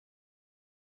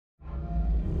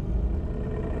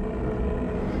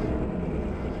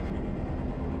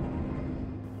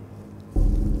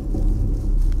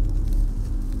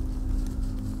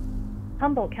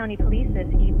Humboldt County Police this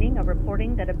evening are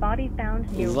reporting that a body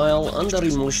found near... While under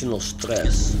emotional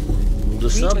stress, the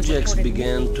subjects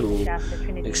began to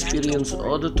experience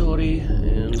auditory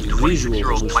and visual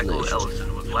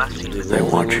hallucinations. They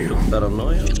watch you.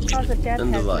 Paranoia Cause of death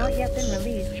and has not violence. yet been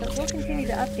released, but we'll continue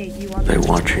to update you on... They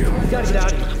watch you. You gotta get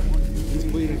out of here. He's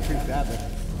bleeding pretty badly.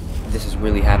 This is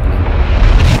really happening.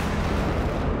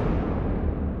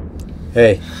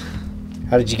 Hey,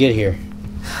 how did you get here?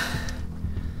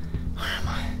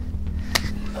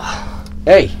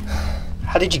 Hey,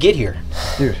 how did you get here?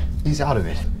 Dude, he's out of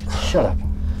it. Shut up.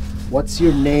 What's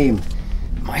your name?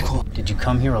 Michael. Did you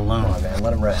come here alone? Come on, man,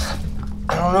 let him rest.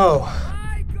 I don't know.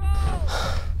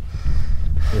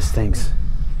 This stinks.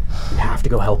 We have to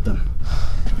go help them.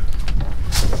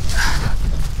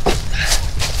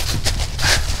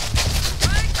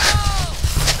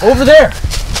 Over there!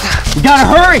 We gotta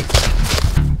hurry!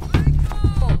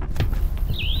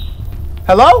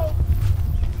 Hello?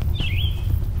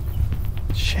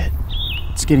 Shit.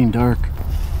 It's getting dark.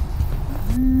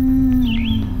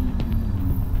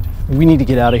 We need to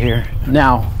get out of here.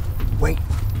 Now. Wait.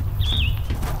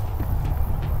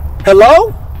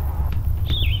 Hello?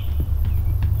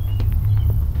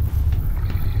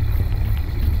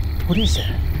 What is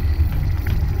that?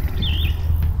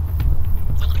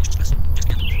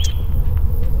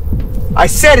 I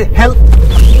said it, hell.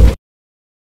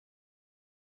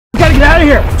 We gotta get out of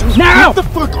here! Now! Get the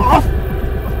fuck off!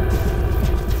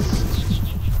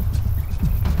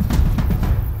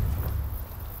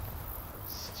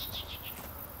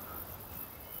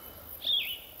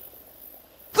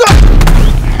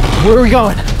 Where are we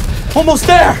going? Almost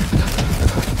there!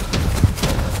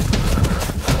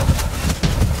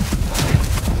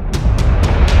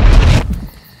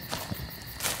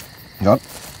 Yup.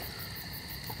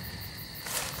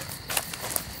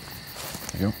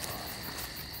 There you go.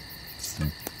 It's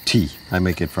the tea. I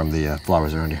make it from the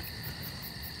flowers around here.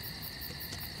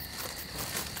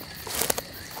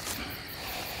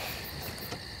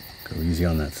 Go easy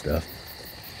on that stuff.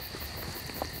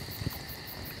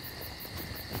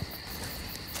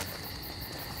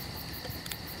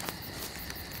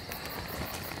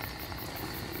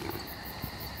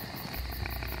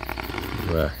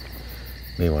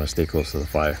 May want to stay close to the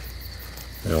fire.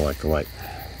 I don't like the light.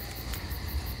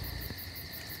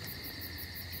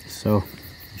 So,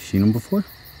 you seen him before?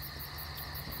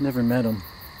 Never met him.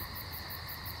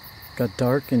 Got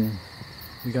dark and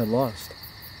we got lost.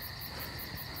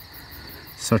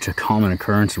 Such a common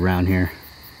occurrence around here.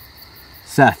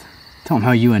 Seth, tell him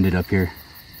how you ended up here.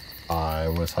 I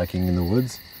was hiking in the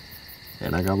woods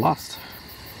and I got lost.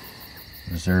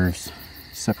 Reserves,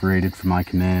 separated from my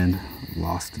command,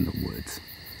 lost in the woods.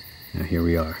 Now here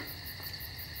we are.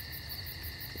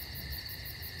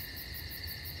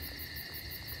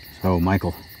 So,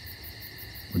 Michael,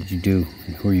 what did you do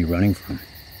and who are you running from?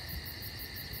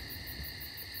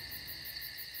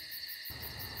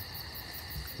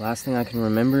 Last thing I can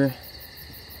remember,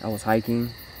 I was hiking,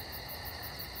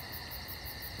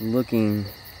 looking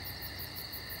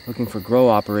for grow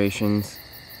operations.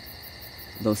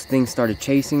 Those things started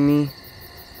chasing me,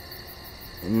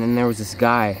 and then there was this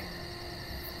guy.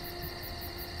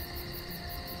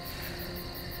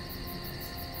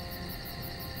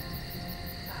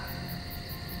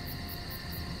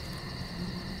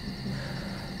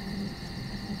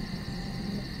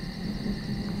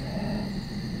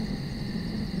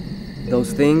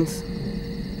 Those things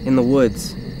in the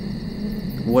woods,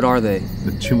 what are they?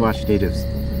 The Chumash natives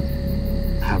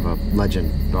have a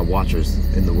legend about watchers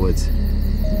in the woods.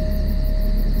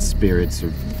 Spirits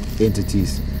or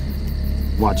entities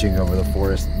watching over the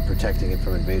forest, protecting it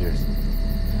from invaders.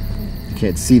 You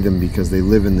can't see them because they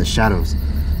live in the shadows,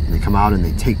 and they come out and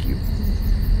they take you.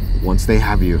 Once they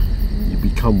have you, you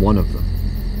become one of them.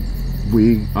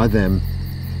 We are them,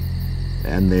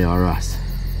 and they are us.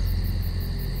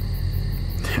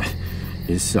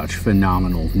 Is such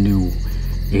phenomenal new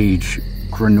age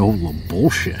granola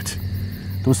bullshit.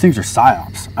 Those things are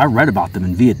psyops. I read about them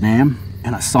in Vietnam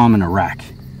and I saw them in Iraq.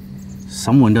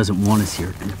 Someone doesn't want us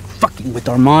here and they're fucking with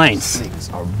our minds. Things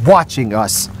are watching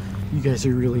us. You guys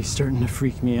are really starting to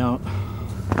freak me out.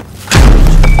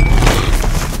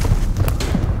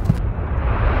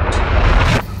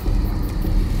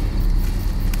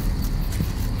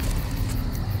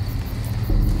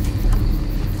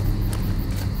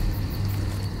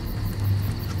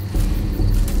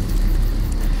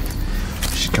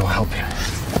 Go help him.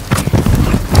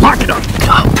 Lock it up!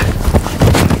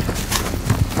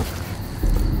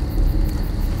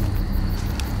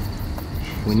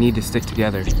 We need to stick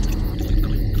together.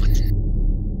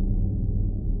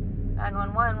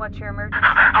 911, what's your emergency?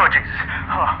 Oh, Jesus.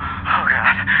 Oh, God.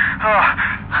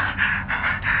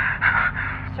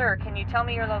 Sir, can you tell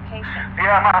me your location?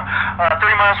 Yeah, I'm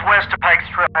 30 miles west of Pikes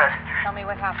Trailhead. Tell me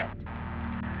what happened.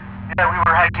 Yeah, we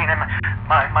were hiking and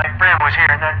my friend was here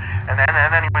and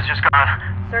then he was just gone.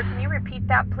 Sir, can you repeat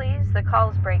that, please? The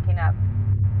call is breaking up.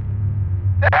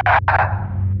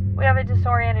 We have a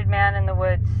disoriented man in the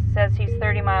woods. Says he's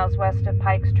 30 miles west of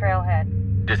Pikes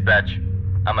Trailhead. Dispatch,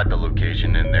 I'm at the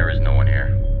location and there is no one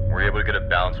here. Were you able to get a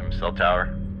balance from cell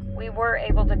tower? We were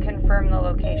able to confirm the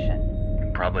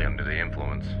location. Probably under the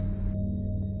influence.